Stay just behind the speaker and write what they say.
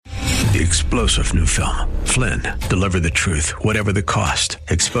The explosive new film, Flynn, Deliver the Truth, Whatever the Cost,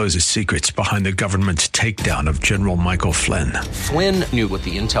 exposes secrets behind the government's takedown of General Michael Flynn. Flynn knew what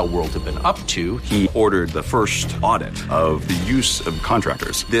the intel world had been up to. He ordered the first audit of the use of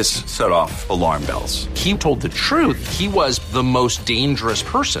contractors. This set off alarm bells. He told the truth. He was the most dangerous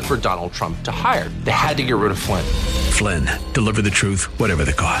person for Donald Trump to hire. They had to get rid of Flynn. Flynn, Deliver the Truth, Whatever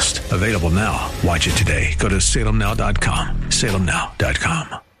the Cost. Available now. Watch it today. Go to salemnow.com.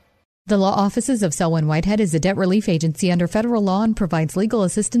 salemnow.com. The law offices of Selwyn Whitehead is a debt relief agency under federal law and provides legal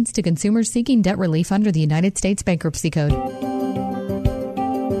assistance to consumers seeking debt relief under the United States Bankruptcy Code.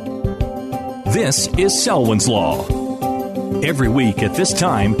 This is Selwyn's Law. Every week at this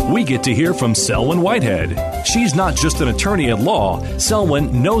time, we get to hear from Selwyn Whitehead. She's not just an attorney at law.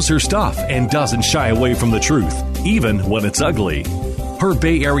 Selwyn knows her stuff and doesn't shy away from the truth, even when it's ugly. Her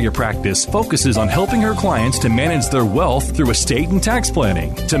Bay Area practice focuses on helping her clients to manage their wealth through estate and tax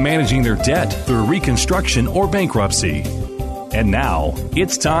planning, to managing their debt through reconstruction or bankruptcy. And now,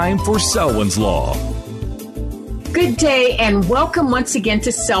 it's time for Selwyn's Law. Good day and welcome once again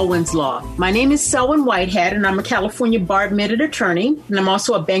to Selwyn's Law. My name is Selwyn Whitehead and I'm a California bar admitted attorney, and I'm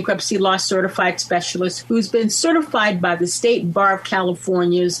also a bankruptcy law certified specialist who's been certified by the State Bar of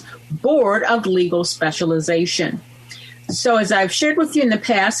California's Board of Legal Specialization. So as I've shared with you in the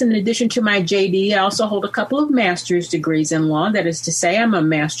past, in addition to my JD, I also hold a couple of master's degrees in law. That is to say, I'm a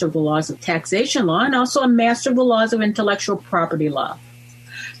master of the laws of taxation law and also a master of the laws of intellectual property law.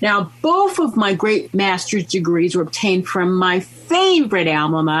 Now, both of my great master's degrees were obtained from my favorite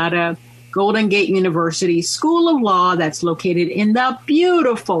alma mater, Golden Gate University School of Law, that's located in the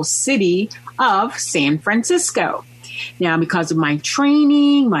beautiful city of San Francisco. Now, because of my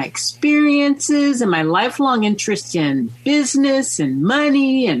training, my experiences, and my lifelong interest in business and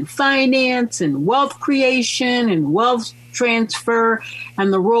money and finance and wealth creation and wealth transfer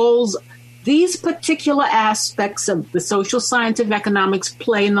and the roles these particular aspects of the social science of economics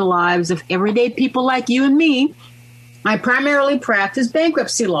play in the lives of everyday people like you and me, I primarily practice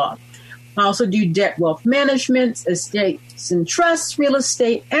bankruptcy law. I also do debt wealth management, estates and trusts, real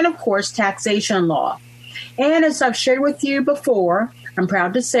estate, and of course, taxation law. And as I've shared with you before, I'm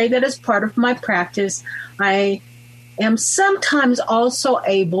proud to say that as part of my practice, I am sometimes also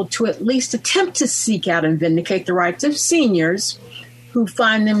able to at least attempt to seek out and vindicate the rights of seniors who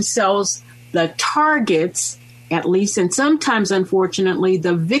find themselves the targets, at least, and sometimes, unfortunately,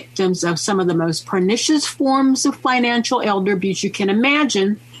 the victims of some of the most pernicious forms of financial elder abuse you can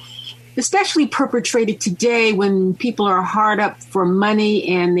imagine, especially perpetrated today when people are hard up for money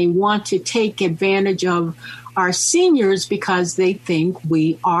and they want to take advantage of our seniors because they think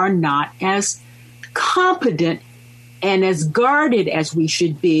we are not as competent and as guarded as we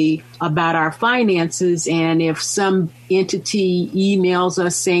should be about our finances. And if some entity emails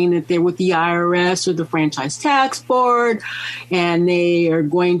us saying that they're with the IRS or the Franchise Tax Board and they are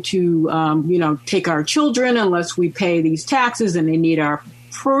going to, take our children unless we pay these taxes, and they need our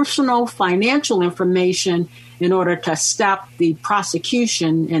personal financial information in order to stop the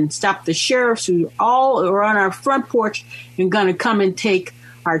prosecution and stop the sheriffs who all are on our front porch and going to come and take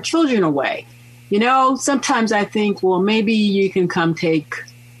our children away. Sometimes I think, well, maybe you can come take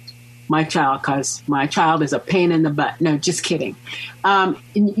my child because my child is a pain in the butt. No, just kidding.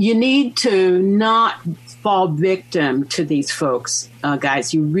 You need to not fall victim to these folks,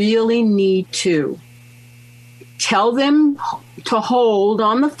 guys. You really need to tell them to hold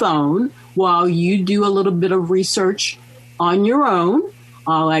on the phone while you do a little bit of research on your own.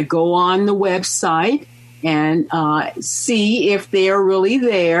 I go on the website and see if they're really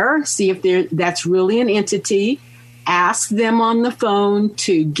there, see if that's really an entity. Ask them on the phone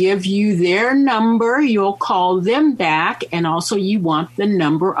to give you their number. You'll call them back, and also you want the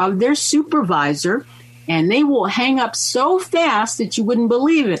number of their supervisor, and they will hang up so fast that you wouldn't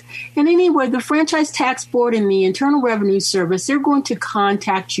believe it. And anyway, the Franchise Tax Board and the Internal Revenue Service, they're going to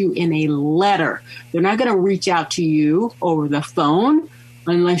contact you in a letter. They're not going to reach out to you over the phone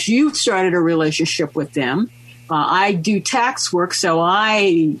unless you've started a relationship with them. I do tax work, so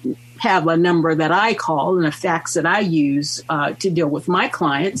I have a number that I call and a fax that I use to deal with my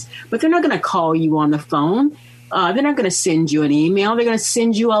clients, but they're not going to call you on the phone. They're not going to send you an email. They're going to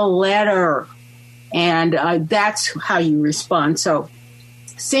send you a letter, and that's how you respond. So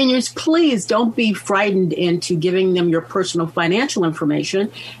seniors, please don't be frightened into giving them your personal financial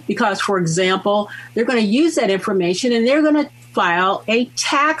information because, for example, they're going to use that information and they're going to file a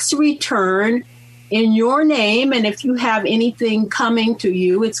tax return in your name. And if you have anything coming to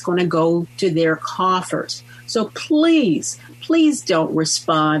you, it's going to go to their coffers. So please please don't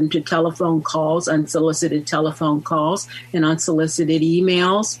respond to telephone calls, unsolicited telephone calls, and unsolicited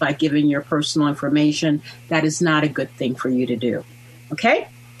emails by giving your personal information. That is not a good thing for you to do. Okay?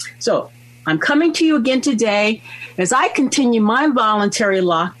 So I'm coming to you again today as I continue my voluntary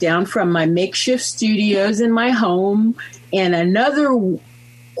lockdown from my makeshift studios in my home and another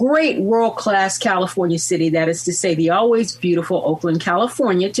great world-class California city, that is to say the always beautiful Oakland,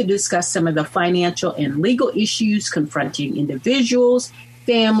 California, to discuss some of the financial and legal issues confronting individuals,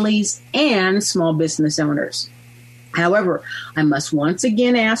 families, and small business owners. However, I must once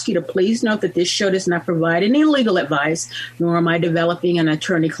again ask you to please note that this show does not provide any legal advice, nor am I developing an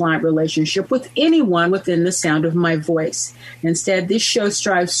attorney-client relationship with anyone within the sound of my voice. Instead, this show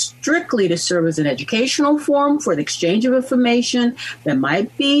strives strictly to serve as an educational forum for the exchange of information that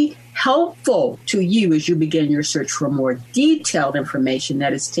might be helpful to you as you begin your search for more detailed information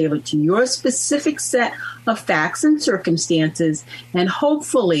that is tailored to your specific set of facts and circumstances, and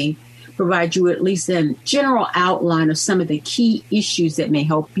hopefully provide you at least a general outline of some of the key issues that may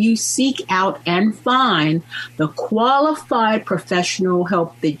help you seek out and find the qualified professional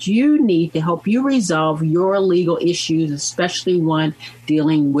help that you need to help you resolve your legal issues, especially one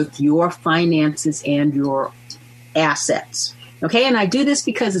dealing with your finances and your assets. Okay, and I do this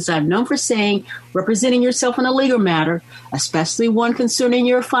because, as I'm known for saying, representing yourself in a legal matter, especially one concerning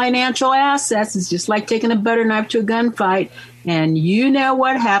your financial assets, is just like taking a butter knife to a gunfight. And you know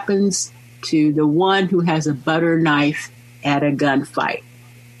what happens to the one who has a butter knife at a gunfight.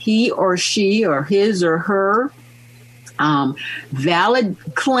 He or she or his or her valid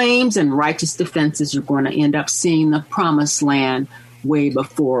claims and righteous defenses are going to end up seeing the promised land way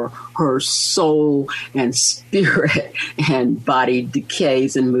before her soul and spirit and body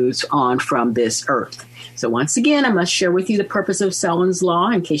decays and moves on from this earth. So once again, I must share with you the purpose of Selwyn's Law.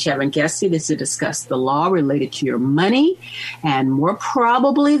 In case you haven't guessed it, is to discuss the law related to your money, and more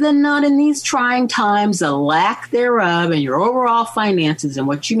probably than not in these trying times, the lack thereof, and your overall finances and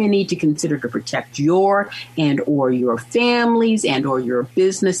what you may need to consider to protect your and or your families and or your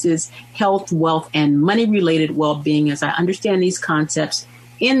businesses, health, wealth, and money-related well-being, as I understand these concepts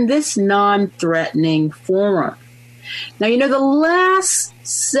in this non-threatening forum. Now, you know, the last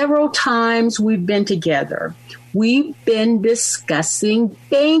several times we've been together, we've been discussing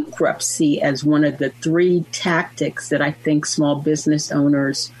bankruptcy as one of the three tactics that I think small business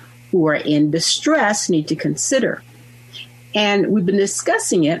owners who are in distress need to consider. And we've been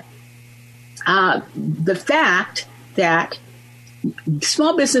discussing it, the fact that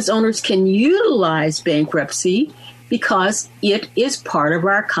small business owners can utilize bankruptcy because it is part of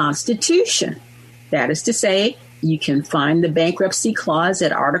our Constitution. That is to say, you can find the bankruptcy clause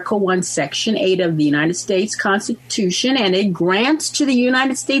at Article 1, Section 8 of the United States Constitution, and it grants to the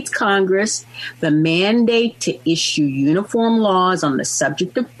United States Congress the mandate to issue uniform laws on the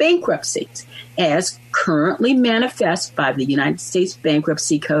subject of bankruptcies, as currently manifest by the United States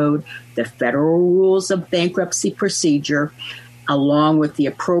Bankruptcy Code, the Federal Rules of Bankruptcy Procedure, along with the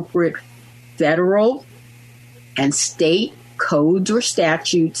appropriate federal and state codes or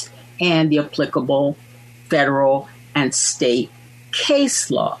statutes, and the applicable federal and state case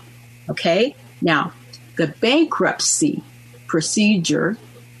law. Okay? Now, the bankruptcy procedure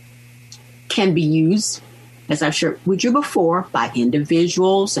can be used, as I've shared with you before, by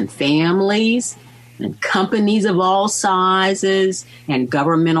individuals and families and companies of all sizes and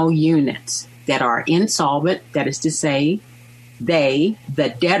governmental units that are insolvent. That is to say, they, the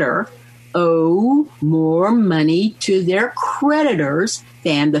debtor, owe more money to their creditors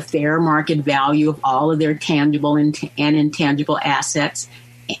than the fair market value of all of their tangible and intangible assets,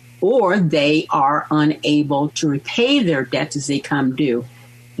 or they are unable to repay their debts as they come due.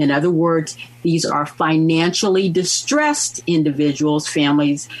 In other words, these are financially distressed individuals,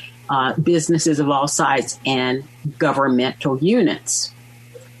 families, businesses of all sizes, and governmental units.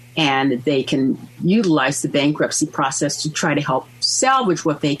 And they can utilize the bankruptcy process to try to help salvage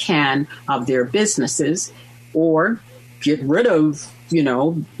what they can of their businesses, or get rid of,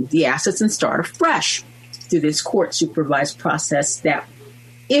 the assets and start afresh through this court-supervised process that,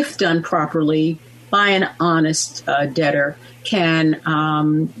 if done properly by an honest debtor, can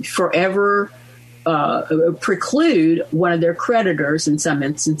forever preclude one of their creditors, in some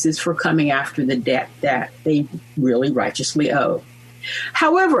instances, for coming after the debt that they really righteously owe.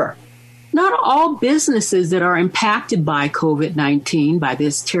 However, not all businesses that are impacted by COVID-19, by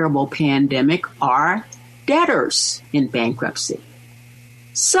this terrible pandemic, are debtors in bankruptcy.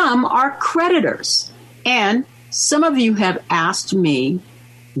 Some are creditors. And some of you have asked me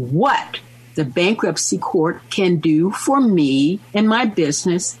what the bankruptcy court can do for me and my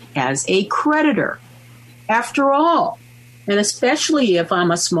business as a creditor. After all, And especially if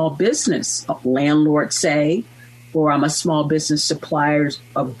I'm a small business landlord, say, or I'm a small business supplier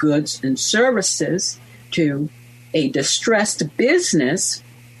of goods and services to a distressed business,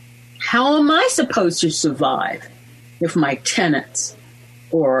 how am I supposed to survive if my tenants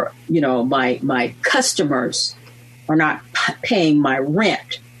or, my customers are not paying my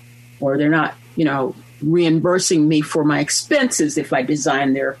rent, or they're not, reimbursing me for my expenses if I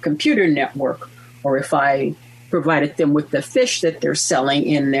design their computer network, or if I provided them with the fish that they're selling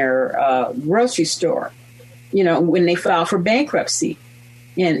in their grocery store, when they file for bankruptcy.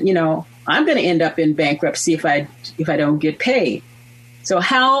 And, I'm going to end up in bankruptcy if I don't get paid. So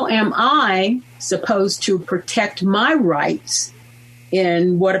how am I supposed to protect my rights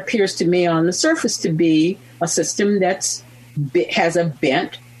in what appears to me on the surface to be a system has a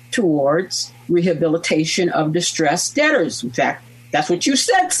bent towards rehabilitation of distressed debtors? In fact, that's what you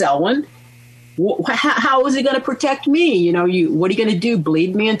said, Selwyn. How is it going to protect me? What are you going to do?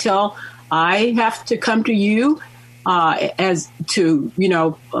 Bleed me until I have to come to you file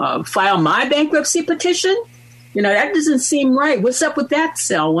my bankruptcy petition? That doesn't seem right. What's up with that,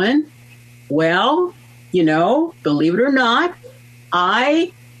 Selwyn? Well, believe it or not,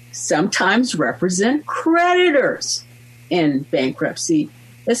 I sometimes represent creditors in bankruptcy,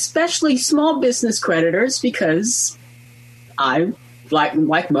 especially small business creditors, because I,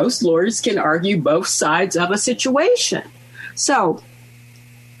 like most lawyers, can argue both sides of a situation. So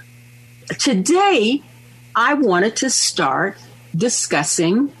today, I wanted to start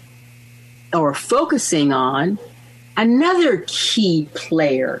discussing or focusing on another key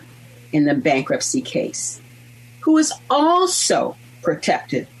player in the bankruptcy case, who is also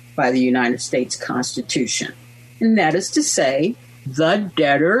protected by the United States Constitution. And that is to say, the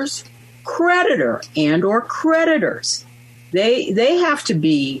debtor's creditor and or creditors. They have to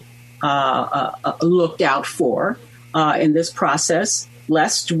be looked out for in this process,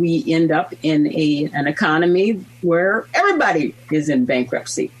 lest we end up in an economy where everybody is in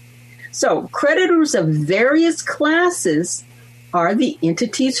bankruptcy. So creditors of various classes are the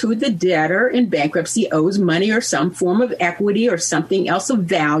entities who the debtor in bankruptcy owes money or some form of equity or something else of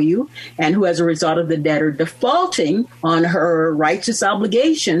value, and who, as a result of the debtor defaulting on her righteous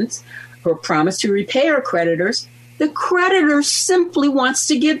obligations, her promise to repay her creditors, the creditor simply wants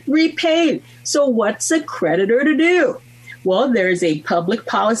to get repaid. So what's a creditor to do? Well, there's a public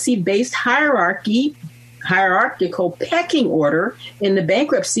policy-based hierarchical pecking order in the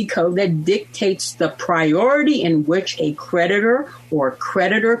bankruptcy code that dictates the priority in which a creditor or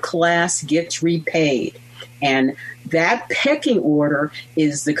creditor class gets repaid. And that pecking order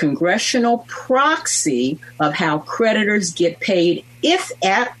is the congressional proxy of how creditors get paid, if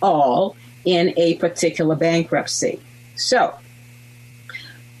at all, in a particular bankruptcy. So,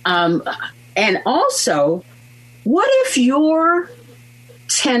 and also, what if your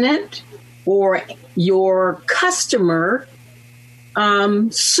tenant or your customer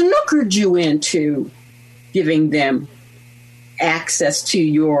snookered you into giving them access to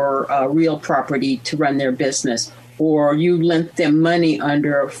your real property to run their business, or you lent them money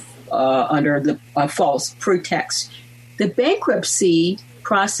under the false pretext? The bankruptcy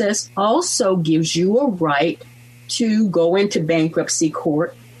process also gives you a right to go into bankruptcy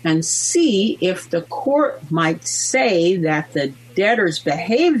court and see if the court might say that the debtor's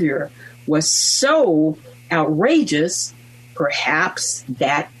behavior was so outrageous, perhaps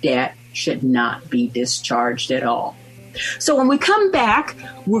that debt should not be discharged at all. So when we come back,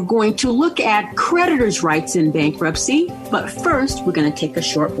 we're going to look at creditors' rights in bankruptcy. But first, we're going to take a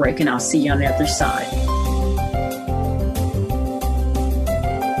short break, and I'll see you on the other side.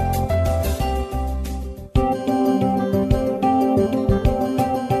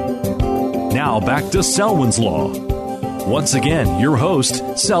 Now back to Selwyn's Law. Once again, your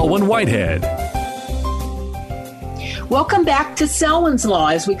host, Selwyn Whitehead. Welcome back to Selwyn's Law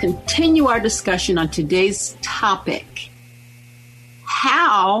as we continue our discussion on today's topic: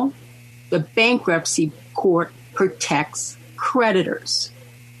 how the bankruptcy court protects creditors.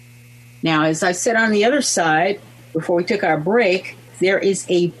 Now, as I said on the other side, before we took our break, there is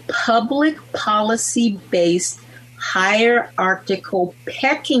a public policy-based hierarchical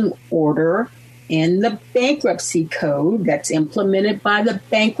pecking order in the bankruptcy code that's implemented by the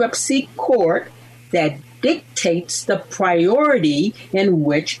bankruptcy court that dictates the priority in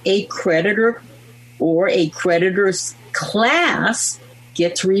which a creditor or a creditor's class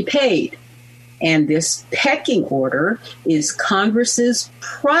gets repaid. And this pecking order is Congress's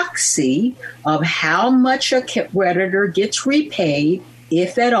proxy of how much a creditor gets repaid,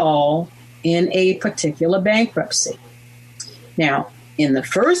 if at all, in a particular bankruptcy. Now, in the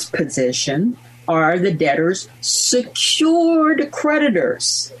first position are the debtor's secured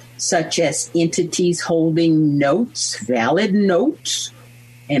creditors, such as entities holding valid notes,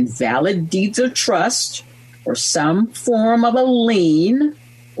 and valid deeds of trust, or some form of a lien,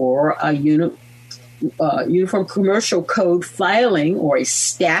 or a Uniform Commercial Code filing, or a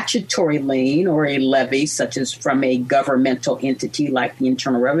statutory lien, or a levy, such as from a governmental entity like the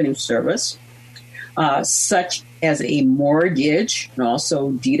Internal Revenue Service, such as a mortgage, and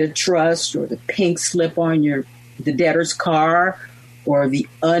also deed of trust, or the pink slip on the debtor's car, or the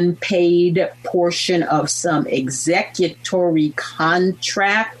unpaid portion of some executory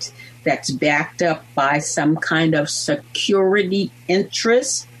contract that's backed up by some kind of security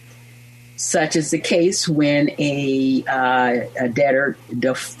interest, such as the case when a debtor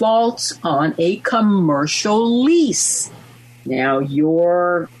defaults on a commercial lease. Now,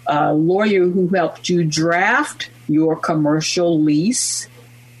 your lawyer who helped you draft your commercial lease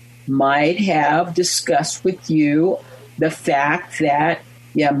might have discussed with you the fact that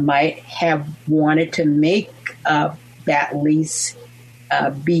you might have wanted to make that lease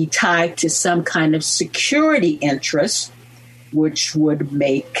be tied to some kind of security interest, which would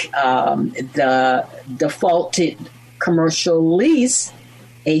make the defaulted commercial lease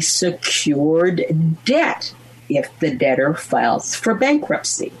a secured debt if the debtor files for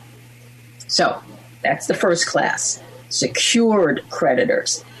bankruptcy. So that's the first class, secured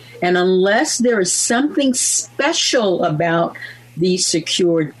creditors. And unless there is something special about these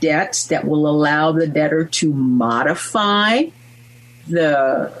secured debts that will allow the debtor to modify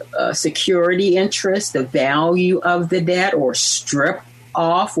the security interest, the value of the debt, or strip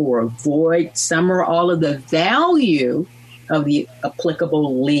off or avoid some or all of the value of the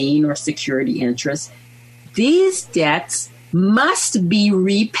applicable lien or security interest, these debts must be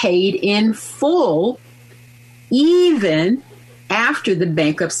repaid in full, even after the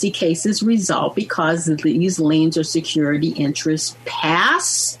bankruptcy case is resolved, because these liens or security interests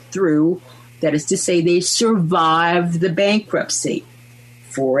pass through, that is to say, they survive the bankruptcy.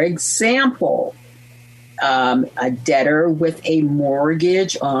 For example, a debtor with a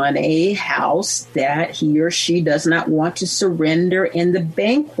mortgage on a house that he or she does not want to surrender in the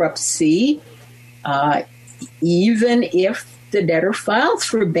bankruptcy, even if the debtor files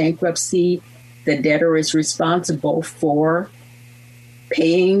for bankruptcy, the debtor is responsible for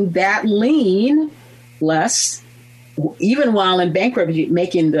paying that lien, less, even while in bankruptcy,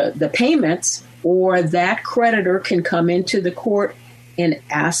 making the payments, or that creditor can come into the court and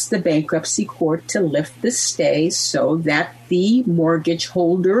ask the bankruptcy court to lift the stay so that the mortgage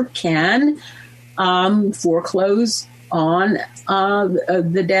holder can foreclose on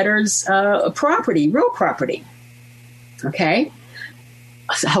the debtor's property, real property. Okay?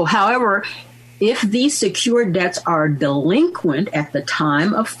 So, however, if these secured debts are delinquent at the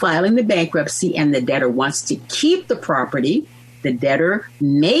time of filing the bankruptcy and the debtor wants to keep the property, the debtor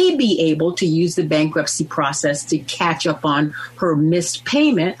may be able to use the bankruptcy process to catch up on her missed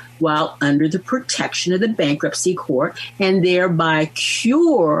payment while under the protection of the bankruptcy court, and thereby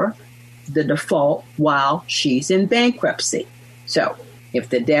cure the default while she's in bankruptcy. So if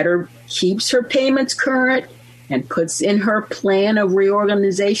the debtor keeps her payments current and puts in her plan of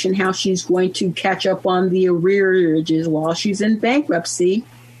reorganization how she's going to catch up on the arrearages while she's in bankruptcy,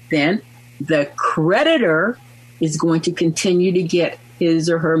 then the creditor is going to continue to get his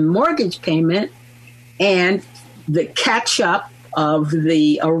or her mortgage payment and the catch-up of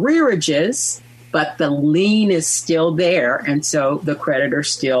the arrearages, but the lien is still there, and so the creditor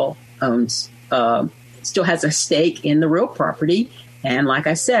still owns, still has a stake in the real property. And like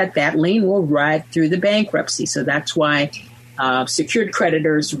I said, that lien will ride through the bankruptcy. So that's why secured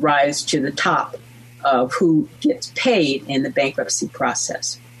creditors rise to the top of who gets paid in the bankruptcy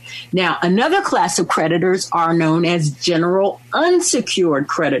process. Now, another class of creditors are known as general unsecured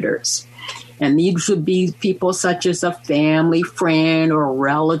creditors. And these would be people such as a family, friend, or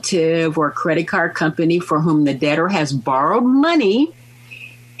relative, or credit card company for whom the debtor has borrowed money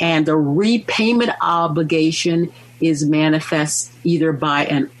and the repayment obligation is manifest either by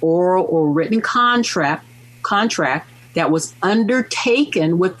an oral or written contract that was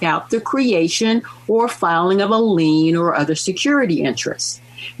undertaken without the creation or filing of a lien or other security interest.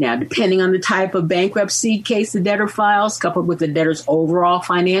 Now, depending on the type of bankruptcy case the debtor files, coupled with the debtor's overall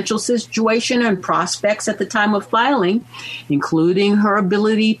financial situation and prospects at the time of filing, including her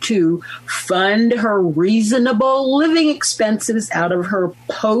ability to fund her reasonable living expenses out of her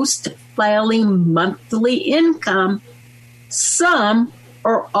post-filing monthly income, some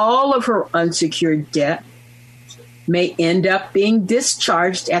or all of her unsecured debt may end up being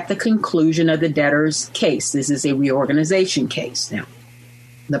discharged at the conclusion of the debtor's case. This is a reorganization case now.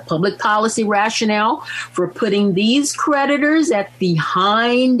 The public policy rationale for putting these creditors at the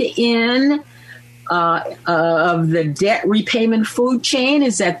hind end of the debt repayment food chain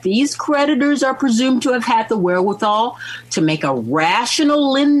is that these creditors are presumed to have had the wherewithal to make a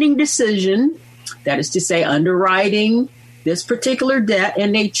rational lending decision, that is to say, underwriting this particular debt,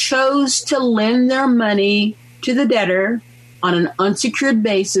 and they chose to lend their money to the debtor on an unsecured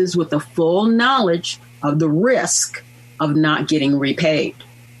basis with the full knowledge of the risk of not getting repaid.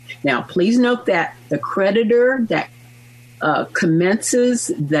 Now, please note that the creditor that commences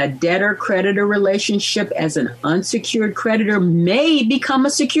the debtor-creditor relationship as an unsecured creditor may become a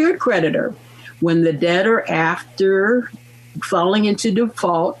secured creditor when the debtor, after falling into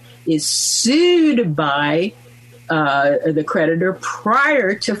default, is sued by the creditor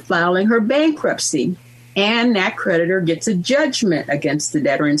prior to filing her bankruptcy. And that creditor gets a judgment against the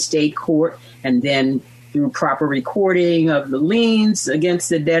debtor in state court, and then through proper recording of the liens against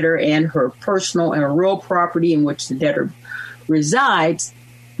the debtor and her personal and real property in which the debtor resides,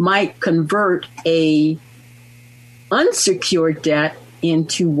 might convert a unsecured debt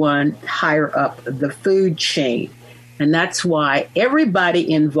into one higher up the food chain. And that's why everybody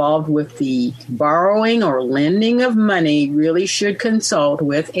involved with the borrowing or lending of money really should consult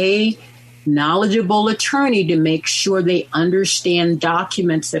with a knowledgeable attorney to make sure they understand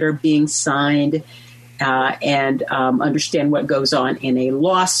documents that are being signed and understand what goes on in a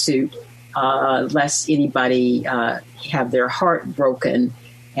lawsuit, lest anybody have their heart broken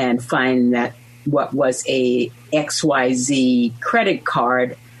and find that what was a XYZ credit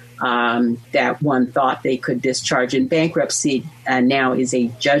card that one thought they could discharge in bankruptcy now is a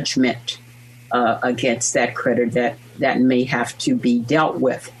judgment against that creditor that may have to be dealt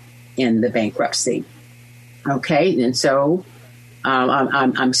with in the bankruptcy. Okay, and so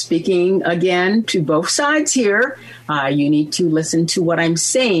I'm speaking again to both sides here. You need to listen to what I'm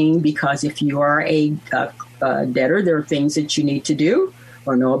saying, because if you are a debtor, there are things that you need to do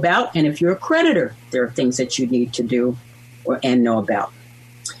or know about. And if you're a creditor, there are things that you need to do and know about.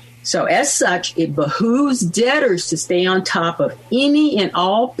 So as such, it behooves debtors to stay on top of any and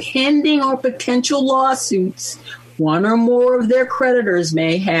all pending or potential lawsuits one or more of their creditors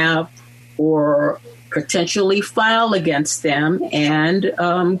may have or potentially file against them, and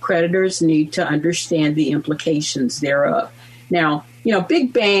creditors need to understand the implications thereof. Now,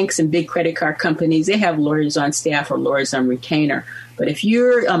 big banks and big credit card companies, they have lawyers on staff or lawyers on retainer. But if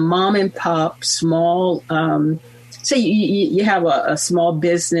you're a mom and pop, small, say you have a small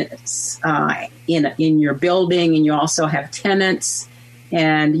business in your building, and you also have tenants,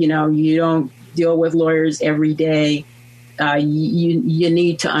 and you don't deal with lawyers every day, you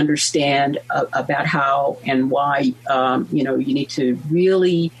need to understand about how and why you need to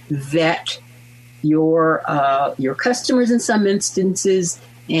really vet your customers in some instances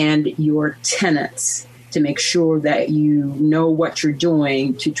and your tenants to make sure that you know what you're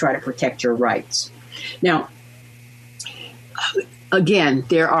doing to try to protect your rights. Now, again,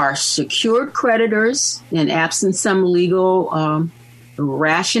 there are secured creditors, and absent some legal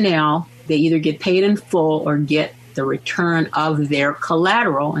rationale, they either get paid in full or get the return of their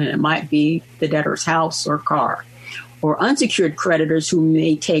collateral, and it might be the debtor's house or car. Or unsecured creditors who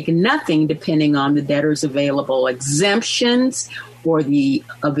may take nothing depending on the debtor's available exemptions or the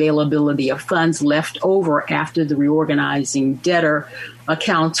availability of funds left over after the reorganizing debtor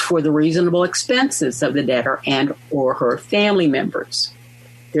accounts for the reasonable expenses of the debtor and or her family members.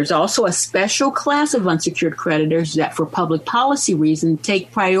 There's also a special class of unsecured creditors that, for public policy reasons,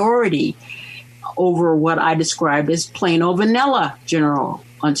 take priority over what I described as plain old vanilla general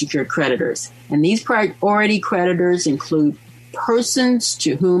unsecured creditors. And these priority creditors include persons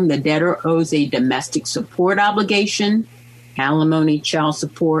to whom the debtor owes a domestic support obligation, alimony, child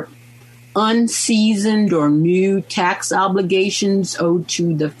support, unseasoned or new tax obligations owed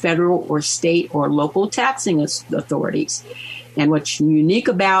to the federal or state or local taxing authorities. And what's unique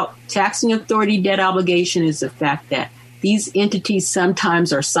about taxing authority debt obligation is the fact that these entities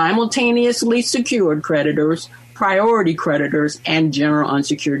sometimes are simultaneously secured creditors, priority creditors, and general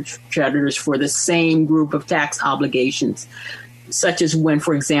unsecured creditors for the same group of tax obligations, such as when,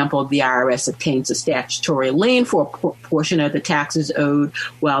 for example, the IRS obtains a statutory lien for a portion of the taxes owed,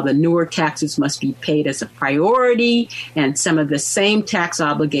 while the newer taxes must be paid as a priority, and some of the same tax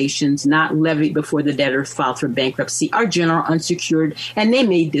obligations not levied before the debtors filed for bankruptcy are general unsecured, and they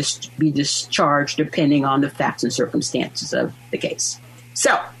may be discharged depending on the facts and circumstances of the case.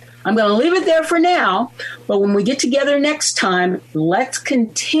 So I'm going to leave it there for now, but when we get together next time, let's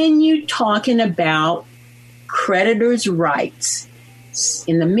continue talking about creditors' rights.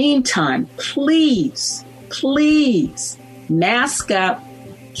 In the meantime, please mask up,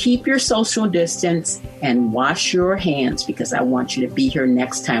 Keep your social distance and wash your hands, because I want you to be here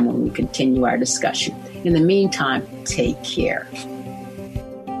next time when we continue our discussion. In the meantime, take care.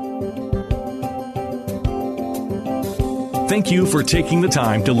 Thank you for taking the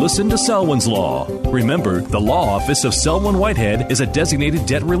time to listen to Selwyn's Law. Remember, the Law Office of Selwyn Whitehead is a designated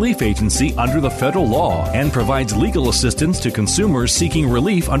debt relief agency under the federal law and provides legal assistance to consumers seeking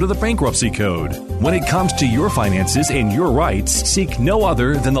relief under the Bankruptcy Code. When it comes to your finances and your rights, seek no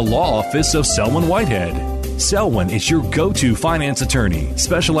other than the Law Office of Selwyn Whitehead. Selwyn is your go-to finance attorney,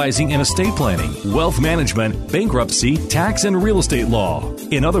 specializing in estate planning, wealth management, bankruptcy, tax, and real estate law.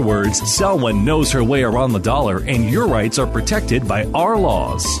 In other words, Selwyn knows her way around the dollar, and your rights are protected by our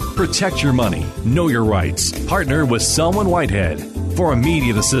laws. Protect your money. Know your rights. Partner with Selwyn Whitehead. For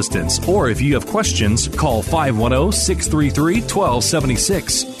immediate assistance, or if you have questions, call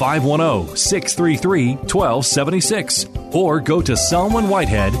 510-633-1276, 510-633-1276, or go to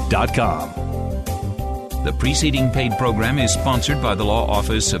SelwynWhitehead.com. The preceding paid program is sponsored by the Law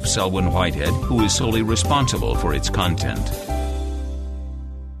Office of Selwyn Whitehead, who is solely responsible for its content.